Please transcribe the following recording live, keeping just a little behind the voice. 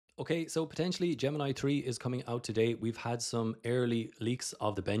Okay, so potentially Gemini 3 is coming out today. We've had some early leaks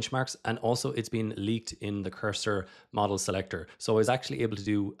of the benchmarks, and also it's been leaked in the Cursor model selector. So I was actually able to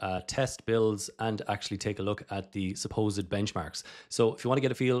do test builds and actually take a look at the supposed benchmarks. So if you want to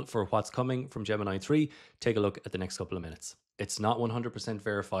get a feel for what's coming from Gemini 3, take a look at the next couple of minutes. It's not 100%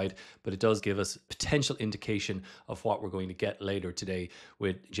 verified, but it does give us potential indication of what we're going to get later today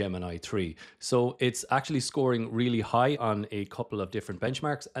with Gemini 3. So it's actually scoring really high on a couple of different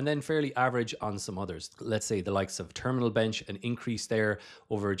benchmarks and then fairly average on some others. Let's say the likes of Terminal Bench, an increase there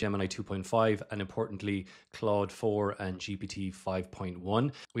over Gemini 2.5, and importantly, Claude 4 and GPT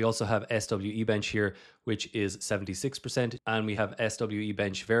 5.1. We also have SWE Bench here, which is 76%, and we have SWE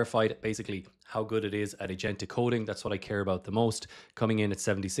Bench verified, basically how good it is at agentic coding. That's what I care about the most, coming in at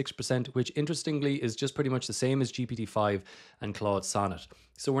 76%, which interestingly is just pretty much the same as GPT-5 and Claude Sonnet.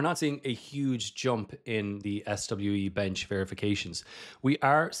 So we're not seeing a huge jump in the SWE Bench verifications. We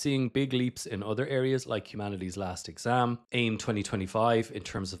are seeing big leaps in other areas like Humanities Last Exam, AIM 2025 in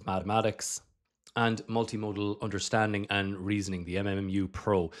terms of mathematics, and multimodal understanding and reasoning, the MMU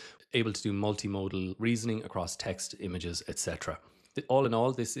Pro, able to do multimodal reasoning across text, images, etc. All in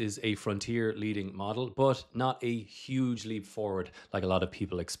all, this is a frontier leading model, but not a huge leap forward like a lot of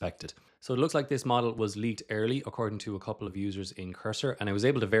people expected. So it looks like this model was leaked early, according to a couple of users in Cursor, and I was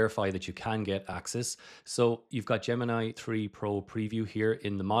able to verify that you can get access. So you've got Gemini 3 Pro preview here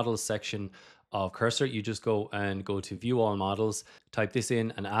in the models section of Cursor. You just go to view all models, type this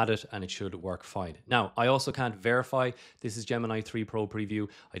in and add it, and it should work fine. Now, I also can't verify this is Gemini 3 Pro preview.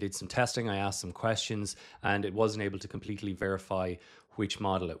 I did some testing, I asked some questions, and it wasn't able to completely verify which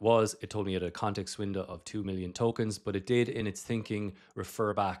model it was. It told me it had a context window of 2 million tokens, but it did in its thinking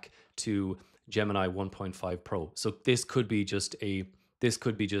refer back to Gemini 1.5 Pro. So this could be just a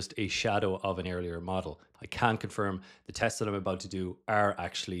shadow of an earlier model. I can confirm the tests that I'm about to do are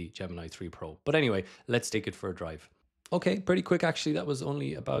actually Gemini 3 Pro. But anyway, let's take it for a drive. Okay, pretty quick actually. That was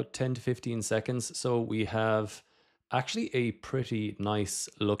only about 10 to 15 seconds. So we have actually a pretty nice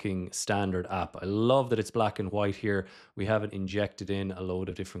looking standard app. I love that it's black and white here. We haven't injected in a load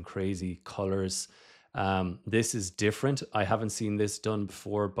of different crazy colors. This is different. I haven't seen this done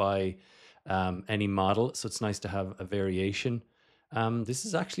before by any model, so it's nice to have a variation. This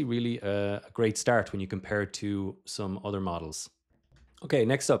is actually really a great start when you compare it to some other models. Okay,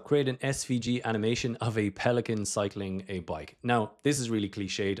 next up, create an SVG animation of a pelican cycling a bike. Now, this is really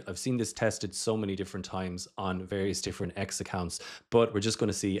cliched. I've seen this tested so many different times on various different X accounts, but we're just going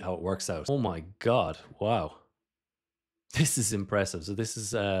to see how it works out. Oh my God, wow. This is impressive. So this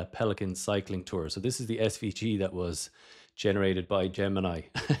is a Pelican cycling tour. So this is the SVG that was generated by Gemini.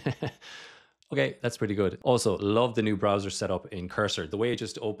 Okay, that's pretty good. Also, love the new browser setup in Cursor. The way it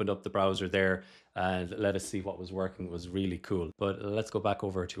just opened up the browser there and let us see what was working was really cool. But let's go back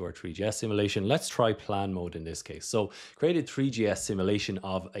over to our 3GS simulation. Let's try plan mode in this case. So created 3GS simulation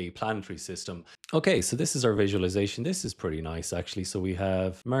of a planetary system. Okay, so this is our visualization. This is pretty nice actually. So we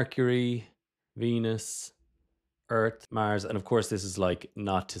have Mercury, Venus, Earth, Mars, and of course this is like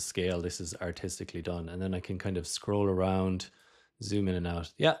not to scale. This is artistically done. And then I can kind of scroll around, zoom in and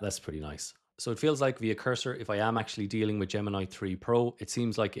out. Yeah, that's pretty nice. So it feels like via Cursor, if I am actually dealing with Gemini 3 Pro, it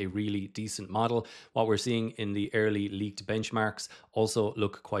seems like a really decent model. What we're seeing in the early leaked benchmarks also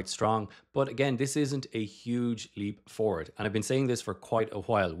look quite strong. But again, this isn't a huge leap forward. And I've been saying this for quite a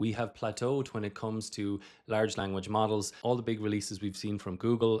while. We have plateaued when it comes to large language models. All the big releases we've seen from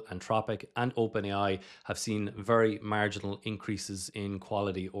Google, Anthropic, and OpenAI have seen very marginal increases in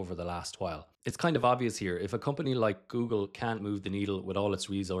quality over the last while. It's kind of obvious here. If a company like Google can't move the needle with all its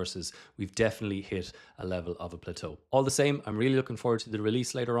resources, we've definitely hit a level of a plateau. All the same, I'm really looking forward to the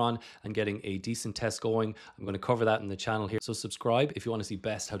release later on and getting a decent test going. I'm going to cover that in the channel here. So subscribe if you want to see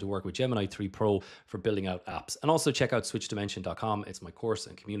best how to work with Gemini 3 Pro for building out apps. And also check out switchdimension.com. It's my course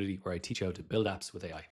and community where I teach you how to build apps with AI.